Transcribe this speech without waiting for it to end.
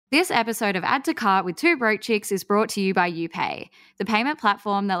This episode of Add to Cart with Two Broke Chicks is brought to you by UPay, the payment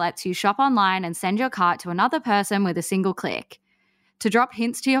platform that lets you shop online and send your cart to another person with a single click. To drop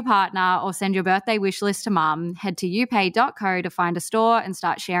hints to your partner or send your birthday wish list to mum, head to upay.co to find a store and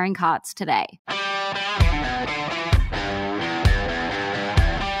start sharing carts today.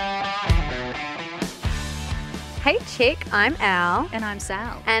 Hey chick, I'm Al. And I'm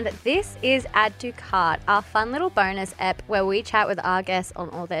Sal. And this is Add to Cart, our fun little bonus app where we chat with our guests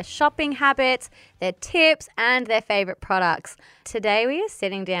on all their shopping habits, their tips, and their favourite products. Today we are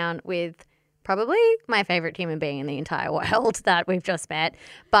sitting down with probably my favourite human being in the entire world that we've just met,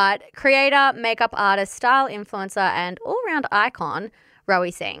 but creator, makeup artist, style influencer, and all-round icon,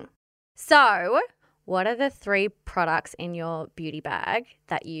 Rowie Singh. So, what are the 3 products in your beauty bag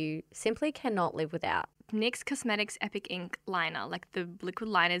that you simply cannot live without? NYX Cosmetics Epic Ink Liner. Like, the liquid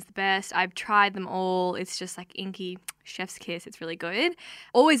liner is the best. I've tried them all. It's just like inky chef's kiss. It's really good.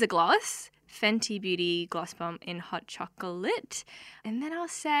 Always a gloss. Fenty Beauty Gloss Bomb in Hot Chocolate. And then I'll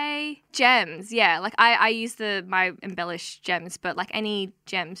say gems. Yeah, like I use my embellished gems, but like any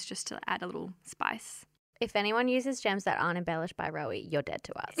gems just to add a little spice. If anyone uses gems that aren't embellished by Rowie, you're dead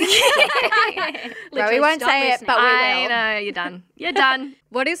to us. Rowie won't say it, but we will. I know, you're done. You're done.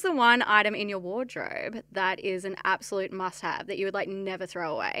 What is the one item in your wardrobe that is an absolute must-have that you would like never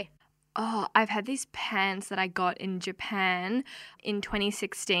throw away? Oh, I've had these pants that I got in Japan in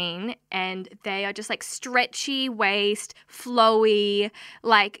 2016, and they are just like stretchy waist, flowy,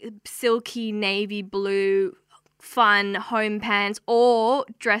 like silky navy blue, fun home pants, or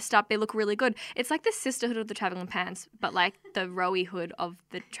dressed up. They look really good. It's like the sisterhood of the traveling pants, but like the Rowie hood of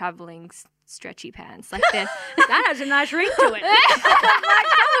the traveling stretchy pants. Like that has a nice ring to it. Like,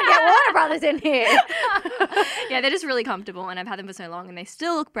 someone get Warner Brothers in here. Yeah, they're just really comfortable, and I've had them for so long, and they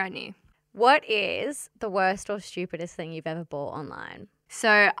still look brand new. What is the worst or stupidest thing you've ever bought online?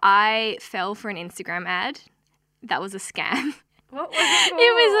 So I fell for an Instagram ad. That was a scam. What was it for?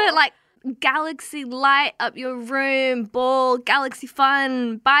 It was like Galaxy light up your room, ball, Galaxy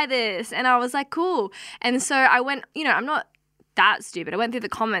fun, buy this. And I was like, cool. And so I went, I'm not that stupid. I went through the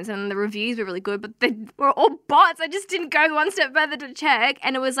comments and the reviews were really good, but they were all bots. I just didn't go one step further to check,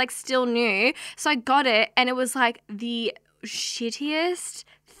 and it was like still new. So I got it, and it was like the shittiest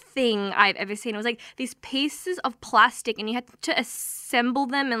thing I've ever seen. It was like these pieces of plastic, and you had to assemble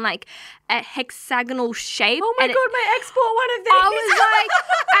them in like a hexagonal shape. Oh my God, my ex bought one of these. I was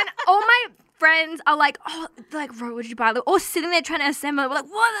like, and all my friends are like, oh, like, Ro, what did you buy? Or sitting there trying to assemble it. We're like,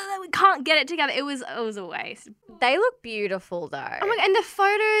 what? We can't get it together. It was a waste. They look beautiful though. I'm like, and the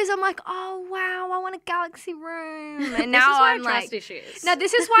photos, I'm like, oh wow, I want a Galaxy room. And now this is why I'm trust like, issues. no,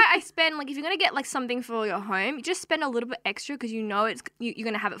 this is why I spend, like, if you're gonna get like something for your home, you just spend a little bit extra because you know you're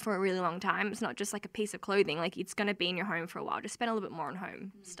gonna have it for a really long time. It's not just like a piece of clothing. Like, it's gonna be in your home for a while. Just spend a little bit more on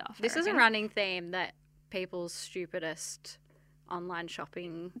home stuff. This is a running theme that people's stupidest online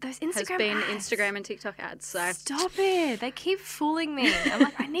shopping Those has Instagram been ads. Instagram and TikTok ads. So Stop it. They keep fooling me. I'm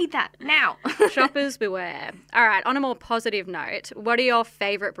like, I need that now. shoppers beware. All right, on a more positive note, what are your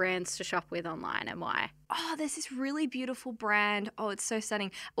favourite brands to shop with online and why? Oh, there's this really beautiful brand. Oh, it's so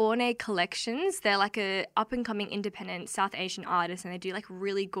stunning. Orne Collections. They're like a up-and-coming independent South Asian artist, and they do like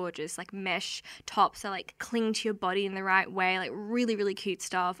really gorgeous like mesh tops that like cling to your body in the right way, like really, really cute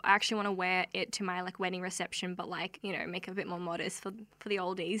stuff. I actually want to wear it to my like wedding reception, but like, make it a bit more modest for the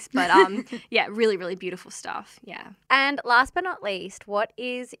oldies. But yeah, really, really beautiful stuff. Yeah. And last but not least, what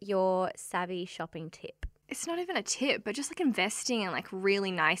is your savvy shopping tip? It's not even a tip, but just like investing in like really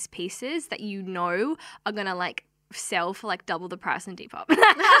nice pieces that are gonna like sell for like double the price on Depop.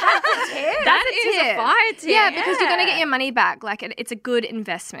 That is a fire tip. Yeah, because you're gonna get your money back. Like it's a good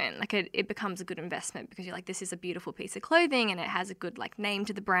investment. Like it becomes a good investment because you're like, this is a beautiful piece of clothing and it has a good like name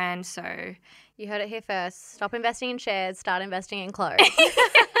to the brand. So You heard it here first. Stop investing in shares, start investing in clothes.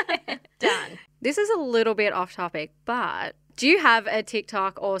 Done. This is a little bit off topic, but do you have a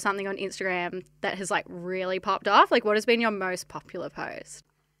TikTok or something on Instagram that has like really popped off? Like, what has been your most popular post?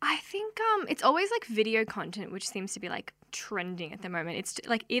 I think it's always like video content, which seems to be like trending at the moment. It's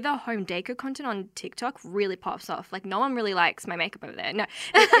like either home decor content on TikTok really pops off. Like no one really likes my makeup over there. No,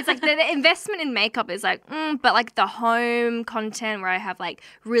 it's like the investment in makeup is like, but like the home content where I have like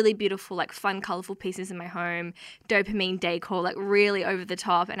really beautiful, like fun, colorful pieces in my home, dopamine decor, like really over the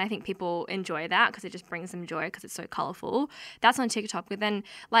top. And I think people enjoy that because it just brings them joy because it's so colorful. That's on TikTok. But then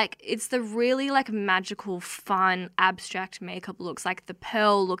like it's the really like magical, fun, abstract makeup looks, like the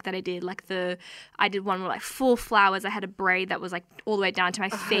pearl look that I did. Like I did one with like full flowers. I had a braid that was like all the way down to my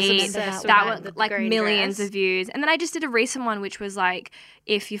I was feet. obsessed with That that, was the like green millions dress. of views. And then I just did a recent one, which was like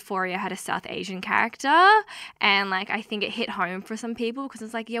if Euphoria had a South Asian character. And like I think it hit home for some people because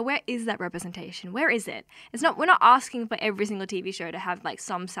it's like, yeah, where is that representation? Where is it? We're not asking for every single TV show to have like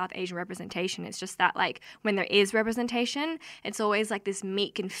some South Asian representation. It's just that like when there is representation, it's always like this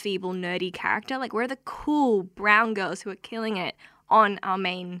meek and feeble, nerdy character. Like where are the cool brown girls who are killing it on our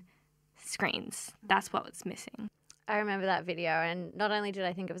main screens? That's what's missing. I remember that video, and not only did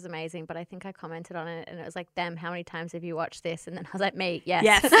I think it was amazing, but I think I commented on it, and it was like, "Them, how many times have you watched this?" And then I was like, "Me,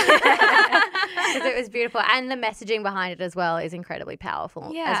 yes." Because it was beautiful, and the messaging behind it as well is incredibly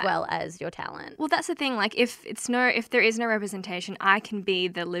powerful, Yeah. as well as your talent. Well, that's the thing. Like, if there is no representation, I can be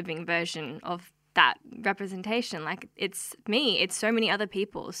the living version of that representation. Like, it's me. It's so many other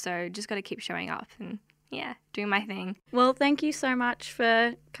people. So just got to keep showing up and doing my thing. Well, thank you so much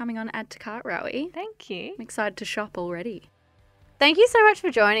for coming on Add to Cart, Rowie. Thank you. I'm excited to shop already. Thank you so much for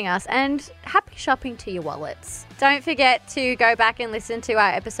joining us, and happy shopping to your wallets. Don't forget to go back and listen to our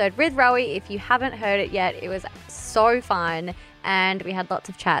episode with Rowie if you haven't heard it yet. It was so fun, and we had lots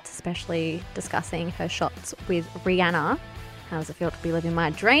of chats, especially discussing her shots with Rihanna. How does it feel to be living my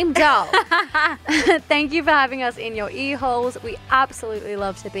dream, doll? Thank you for having us in your ear holes. We absolutely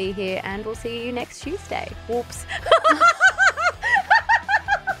love to be here, and we'll see you next Tuesday. Whoops.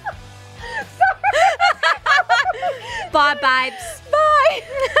 Bye, babes.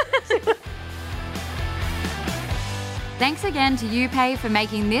 Bye. Thanks again to UPay for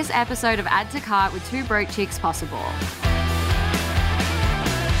making this episode of Add to Cart with Two Broke Chicks possible.